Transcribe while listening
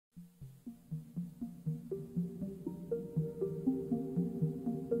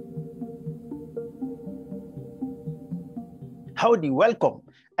Howdy, welcome.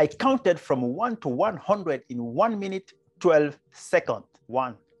 I counted from 1 to 100 in 1 minute, 12 seconds.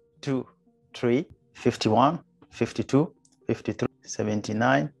 1, 2, 3, 51, 52, 53,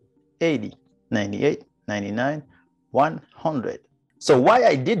 79, 80, 98, 99, 100. So why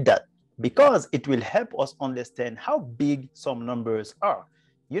I did that? Because it will help us understand how big some numbers are.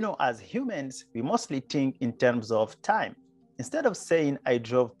 You know, as humans, we mostly think in terms of time. Instead of saying I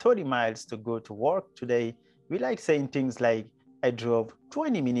drove 30 miles to go to work today, we like saying things like I drove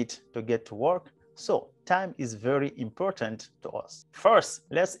 20 minutes to get to work. So time is very important to us. First,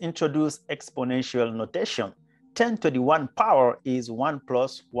 let's introduce exponential notation. 10 to the 1 power is 1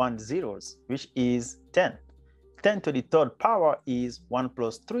 plus 1 zeros, which is 10. 10 to the 3rd power is 1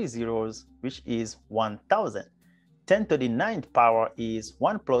 plus 3 zeros, which is 1000. 10 to the 9th power is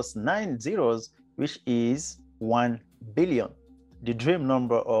 1 plus 9 zeros, which is 1 billion, the dream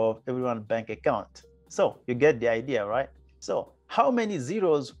number of everyone's bank account. So you get the idea, right? So how many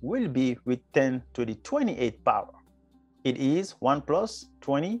zeros will be with 10 to the 28th power? It is 1 plus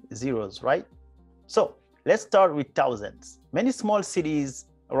 20 zeros, right? So let's start with thousands. Many small cities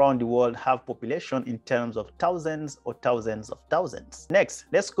around the world have population in terms of thousands or thousands of thousands. Next,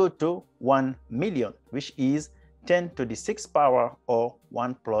 let's go to 1 million, which is 10 to the 6th power or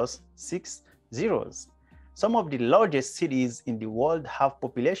 1 plus 6 zeros. Some of the largest cities in the world have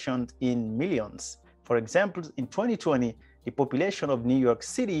populations in millions. For example, in 2020, the population of New York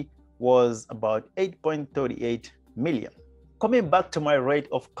City was about 8.38 million. Coming back to my rate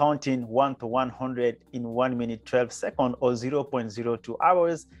of counting 1 to 100 in 1 minute 12 seconds or 0.02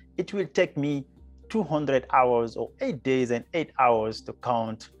 hours, it will take me 200 hours or 8 days and 8 hours to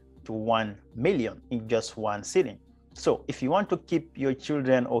count to 1 million in just one sitting. So if you want to keep your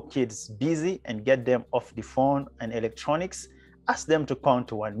children or kids busy and get them off the phone and electronics, ask them to count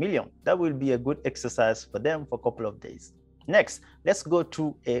to 1 million. That will be a good exercise for them for a couple of days. Next, let's go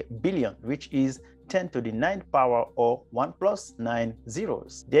to a billion, which is 10 to the 9th power or 1 plus 9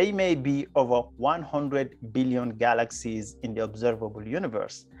 zeros. There may be over 100 billion galaxies in the observable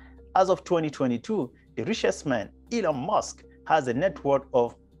universe. As of 2022, the richest man, Elon Musk, has a net worth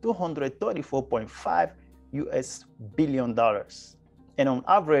of $234.5 billion. And on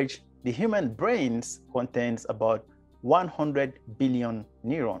average, the human brain contains about 100 billion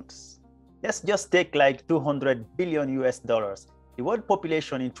neurons. Let's just take like 200 billion US dollars. The world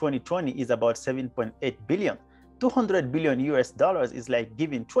population in 2020 is about 7.8 billion. 200 billion US dollars is like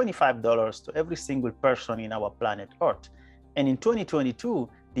giving $25 to every single person in our planet Earth. And in 2022,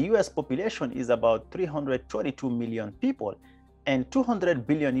 the US population is about 322 million people. And 200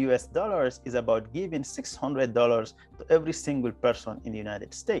 billion US dollars is about giving $600 to every single person in the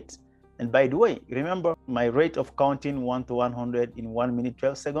United States. And by the way, remember my rate of counting 1 to 100 in 1 minute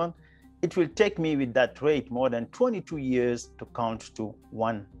 12 seconds? It will take me with that rate more than 22 years to count to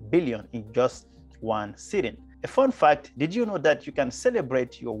 1 billion in just one sitting. A fun fact, did you know that you can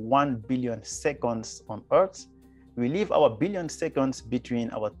celebrate your 1 billion seconds on Earth? We live our billion seconds between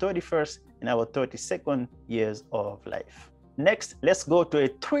our 31st and our 32nd years of life. Next, let's go to a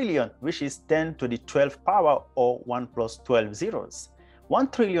trillion, which is 10 to the 12th power or 1 plus 12 zeros. 1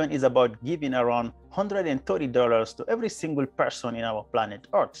 trillion is about giving around $130 to every single person in our planet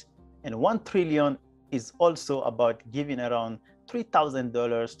Earth. And 1 trillion is also about giving around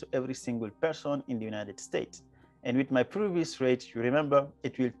 $3,000 to every single person in the United States. And with my previous rate, you remember,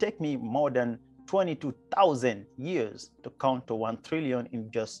 it will take me more than 22,000 years to count to 1 trillion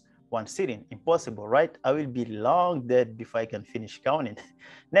in just one sitting. Impossible, right? I will be long dead before I can finish counting.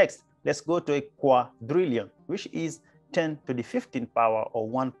 Next, let's go to a quadrillion, which is 10 to the 15th power or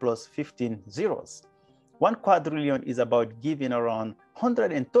 1 plus 15 zeros. 1 quadrillion is about giving around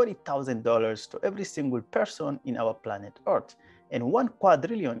 $130,000 to every single person in our planet Earth. And 1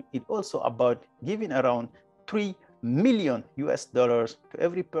 quadrillion is also about giving around $3 million US dollars to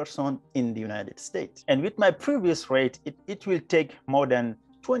every person in the United States. And with my previous rate, it will take more than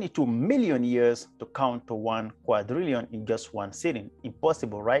 22 million years to count to 1 quadrillion in just one sitting.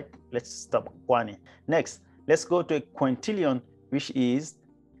 Impossible, right? Let's stop quanting. Next, let's go to a quintillion, which is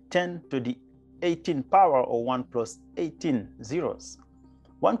 10 to the 18th power or 1 plus 18 zeros.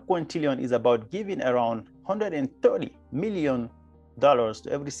 1 quintillion is about giving around $130 million to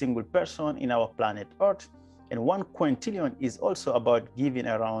every single person in our planet Earth. And 1 quintillion is also about giving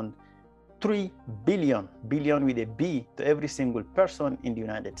around 3 billion, billion with a B, to every single person in the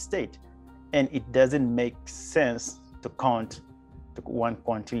United States. And it doesn't make sense to count to 1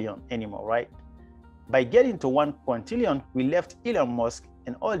 quintillion anymore, right? By getting to 1 quintillion, we left Elon Musk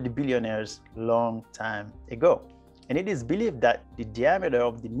and all the billionaires long time ago. And it is believed that the diameter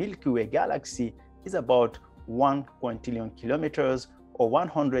of the Milky Way galaxy is about 1 quintillion kilometers or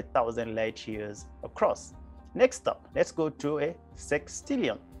 100,000 light years across. Next up, let's go to a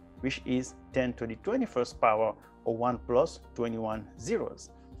sextillion, which is 10 to the 21st power or 1 plus 21 zeros.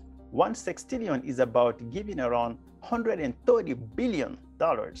 One sextillion is about giving around $130 billion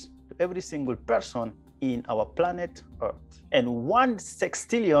to every single person in our planet Earth. And one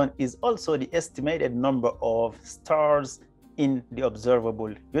sextillion is also the estimated number of stars in the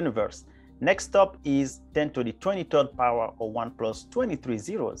observable universe. Next up is 10 to the 23rd power or 1 plus 23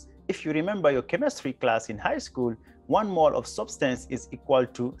 zeros. If you remember your chemistry class in high school, 1 mole of substance is equal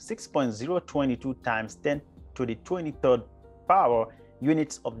to 6.022 times 10 to the 23rd power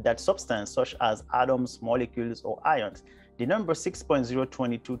units of that substance, such as atoms, molecules, or ions. The number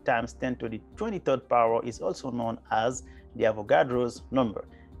 6.022 times 10 to the 23rd power is also known as the Avogadro's number.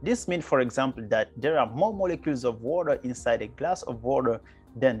 This means, for example, that there are more molecules of water inside a glass of water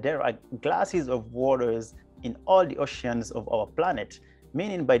than there are glasses of waters in all the oceans of our planet.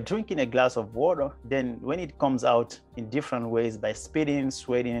 Meaning, by drinking a glass of water, then when it comes out in different ways, by spitting,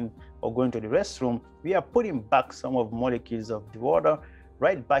 sweating, or going to the restroom, we are putting back some of molecules of the water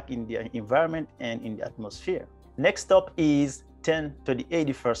right back in the environment and in the atmosphere. Next up is 10 to the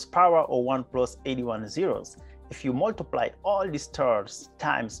 81st power or 1 plus 81 zeros. If you multiply all the stars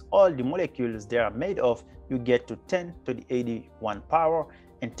times all the molecules they are made of, you get to 10 to the 81 power.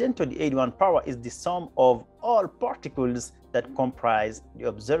 And 10 to the 81 power is the sum of all particles that comprise the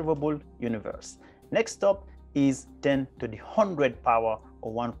observable universe. Next up is 10 to the 100 power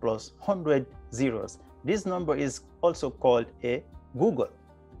or 1 plus 100 zeros. This number is also called a Googol.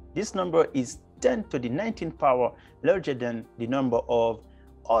 This number is 10 to the 19th power, larger than the number of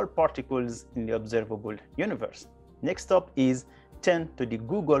all particles in the observable universe. Next up is 10 to the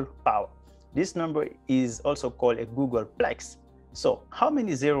Googol power. This number is also called a Googolplex. So how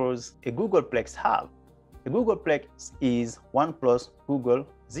many zeros a Googolplex have? A Googolplex is 1 plus Googol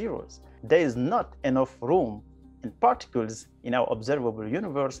zeros. There is not enough room and particles in our observable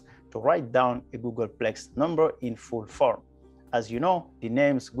universe to write down a Googolplex number in full form. As you know, the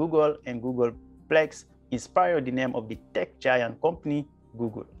names Googol and Googolplex inspired the name of the tech giant company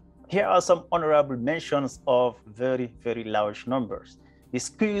Google. Here are some honorable mentions of very, very large numbers. The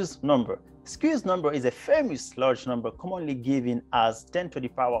squeeze number. Squeeze number is a famous large number commonly given as 10 to the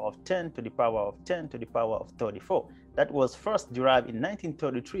power of 10 to the power of 10 to the power of 34. That was first derived in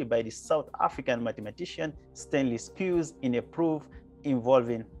 1933 by the South African mathematician Stanley Squeeze in a proof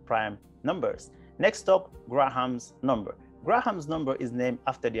involving prime numbers. Next up, Graham's number. Graham's number is named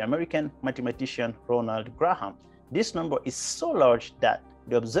after the American mathematician Ronald Graham. This number is so large that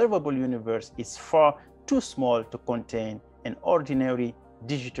the observable universe is far too small to contain an ordinary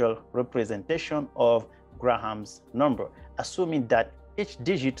digital representation of Graham's number, assuming that each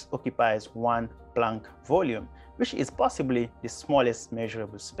digit occupies 1 Planck volume, which is possibly the smallest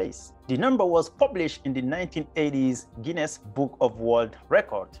measurable space. The number was published in the 1980s Guinness Book of World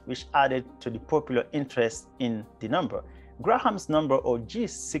Records, which added to the popular interest in the number. Graham's number, or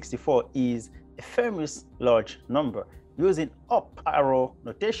G64, is a famous large number. Using up arrow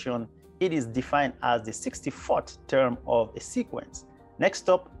notation, it is defined as the 64th term of a sequence. Next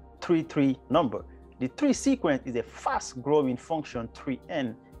up, 3 number. The 3 sequence is a fast-growing function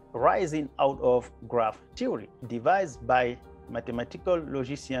 3n rising out of graph theory, devised by mathematical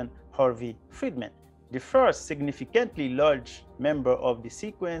logician Harvey Friedman. The first significantly large member of the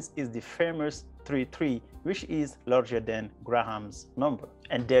sequence is the famous 3, which is larger than Graham's number.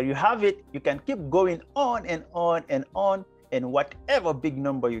 And there you have it. You can keep going on and on and on, and whatever big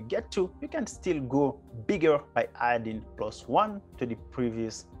number you get to, you can still go bigger by adding +1 to the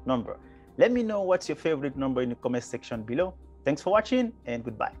previous number. Let me know what's your favorite number in the comment section below. Thanks for watching, and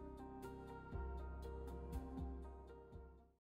goodbye.